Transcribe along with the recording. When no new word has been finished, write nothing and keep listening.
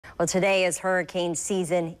Well, today is hurricane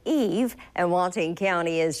season eve, and Walton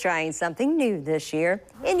County is trying something new this year.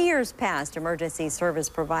 In years past, emergency service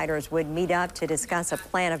providers would meet up to discuss a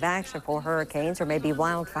plan of action for hurricanes or maybe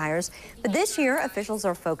wildfires. But this year, officials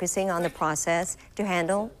are focusing on the process to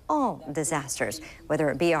handle all disasters,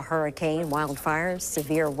 whether it be a hurricane, wildfires,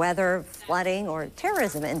 severe weather, flooding, or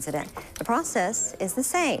terrorism incident. The process is the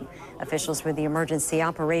same. Officials with the Emergency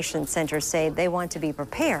Operations Center say they want to be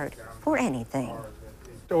prepared for anything.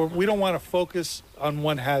 We don't want to focus on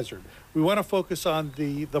one hazard. We want to focus on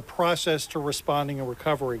the process to responding and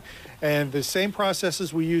recovering. And the same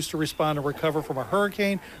processes we use to respond and recover from a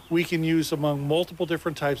hurricane, we can use among multiple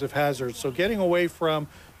different types of hazards. So getting away from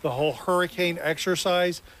the whole hurricane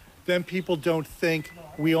exercise, then people don't think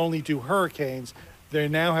we only do hurricanes. They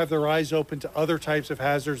now have their eyes open to other types of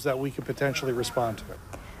hazards that we could potentially respond to.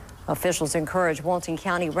 Officials encourage Walton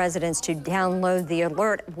County residents to download the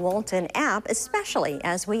Alert Walton app, especially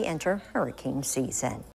as we enter hurricane season.